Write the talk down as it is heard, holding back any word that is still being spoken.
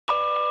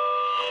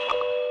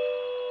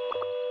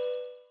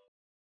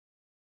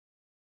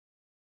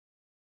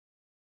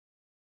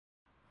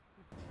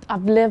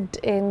I've lived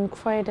in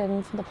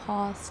Croydon for the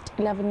past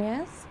 11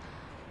 years.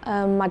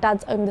 My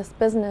dad's owned this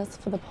business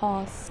for the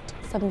past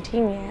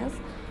 17 years.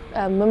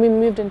 When we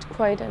moved into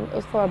Croydon, it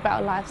was for a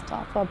better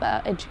lifestyle, for a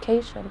better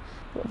education.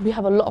 We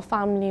have a lot of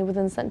family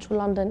within central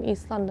London,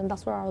 East London,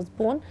 that's where I was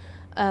born.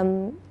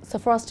 So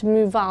for us to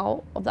move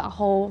out of that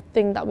whole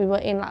thing that we were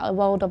in, like a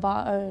world of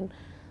our own,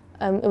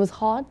 it was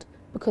hard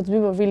because we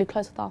were really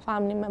close with our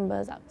family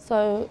members.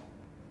 So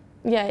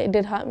yeah, it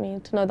did hurt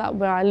me to know that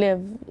where I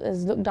live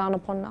is looked down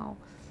upon now.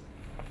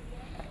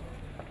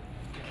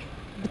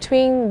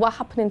 Between what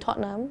happened in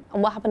Tottenham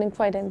and what happened in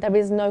Croydon, there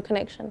is no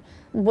connection.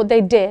 What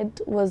they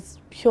did was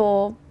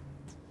pure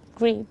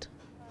greed.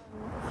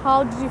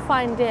 How did you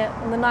find it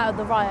on the night of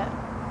the riot?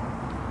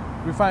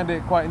 We found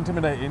it quite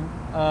intimidating.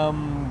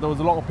 There was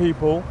a lot of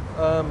people,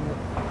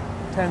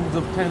 tens,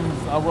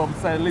 I would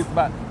say at least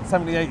about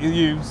 70, 80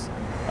 youths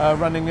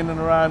running in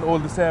and around all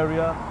this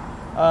area,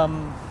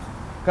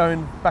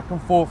 going back and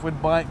forth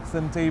with bikes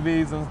and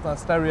TVs and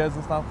stereos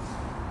and stuff.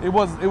 It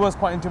was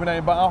quite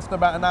intimidating, but after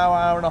about an hour,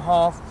 hour and a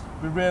half,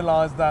 we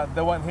realised that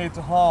they weren't here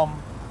to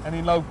harm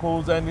any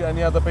locals,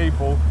 any other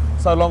people,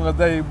 so long as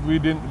we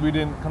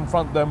didn't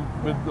confront them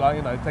with, like,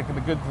 you know, taking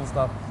the goods and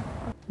stuff.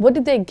 What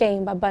did they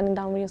gain by burning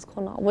down Riots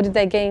Corner? What did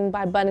they gain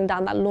by burning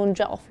down that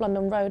laundrette off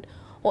London Road,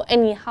 or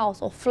any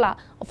house or flat,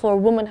 or for a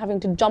woman having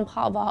to jump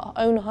out of her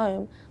own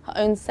home, her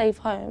own safe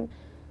home,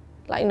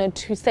 like, you know,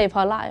 to save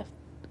her life?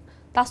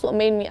 That's what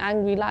made me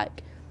angry.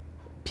 Like,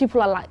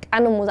 people are like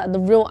animals, like the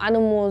real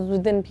animals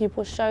within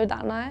people showed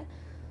that night.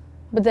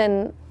 But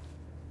then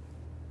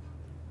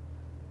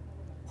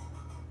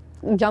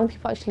young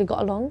people actually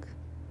got along.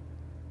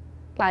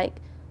 Like,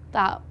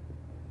 that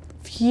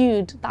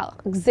feud that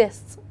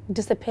exists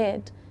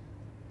disappeared.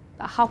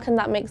 How can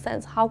that make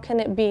sense? How can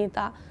it be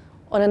that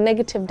on a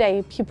negative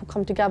day people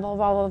come together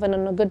rather than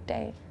on a good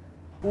day?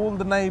 All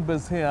the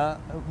neighbours here,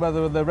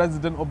 whether they're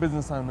resident or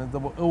business owners, they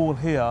were all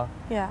here.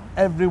 Yeah.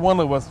 Every one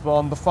of us were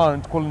on the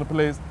phone calling the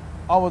police.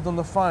 I was on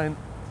the phone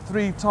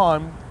 3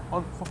 times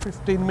for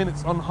 15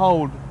 minutes on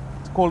hold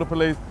to call the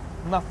police.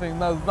 Nothing,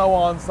 no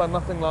answer,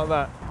 nothing like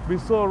that. We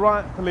saw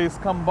riot police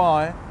come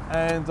by,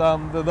 and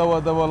they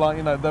were like,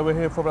 you know, they were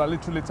here for about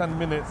literally 10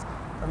 minutes,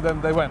 and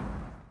then they went.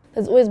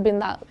 There's always been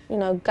that, you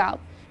know, gap,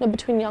 you know,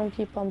 between young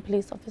people and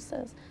police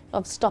officers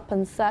of stop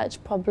and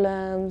search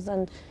problems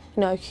and,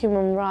 you know,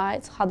 human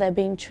rights, how they're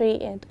being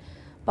treated.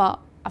 But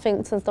I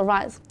think since the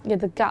riots, yeah,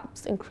 the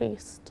gap's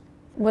increased.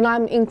 When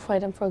I'm in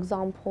Croydon, for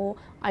example,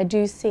 I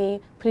do see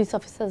police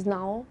officers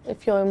now,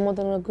 if you're in more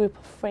than a group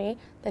of 3,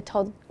 they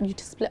tell you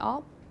to split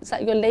up. It's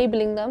like you're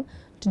labelling them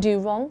to do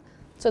wrong.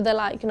 So they're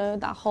like, you know,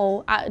 that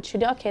whole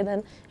attitude, okay,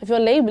 then if you're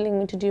labelling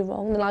me to do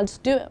wrong, then I'll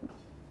just do it,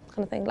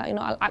 kind of thing. Like, you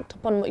know, I'll act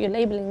upon what you're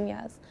labelling me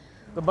as.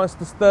 The most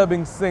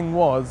disturbing thing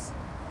was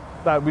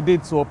that we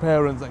did saw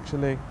parents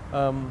actually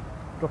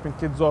dropping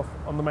kids off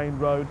on the main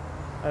road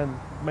and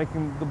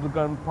making them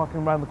go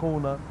parking around the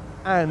corner,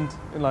 and,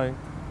 you know,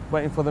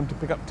 waiting for them to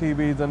pick up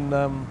TVs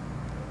and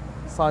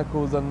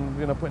cycles and,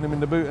 you know, putting them in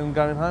the boot and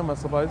going home, I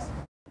suppose.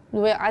 The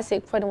way I see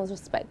it, Croydon was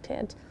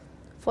respected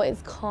for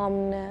its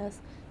calmness,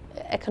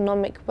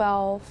 economic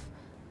wealth.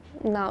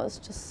 Now it's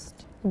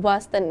just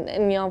worse than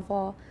any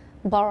other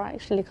borough,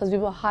 actually, because we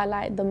were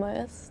highlighted the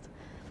most.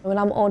 When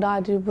I'm older, I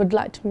would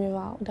like to move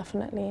out,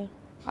 definitely.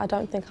 I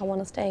don't think I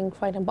want to stay in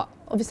Croydon, but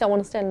obviously I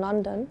want to stay in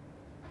London,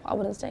 but I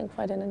wouldn't stay in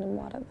Croydon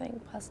anymore, I don't think,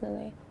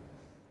 personally.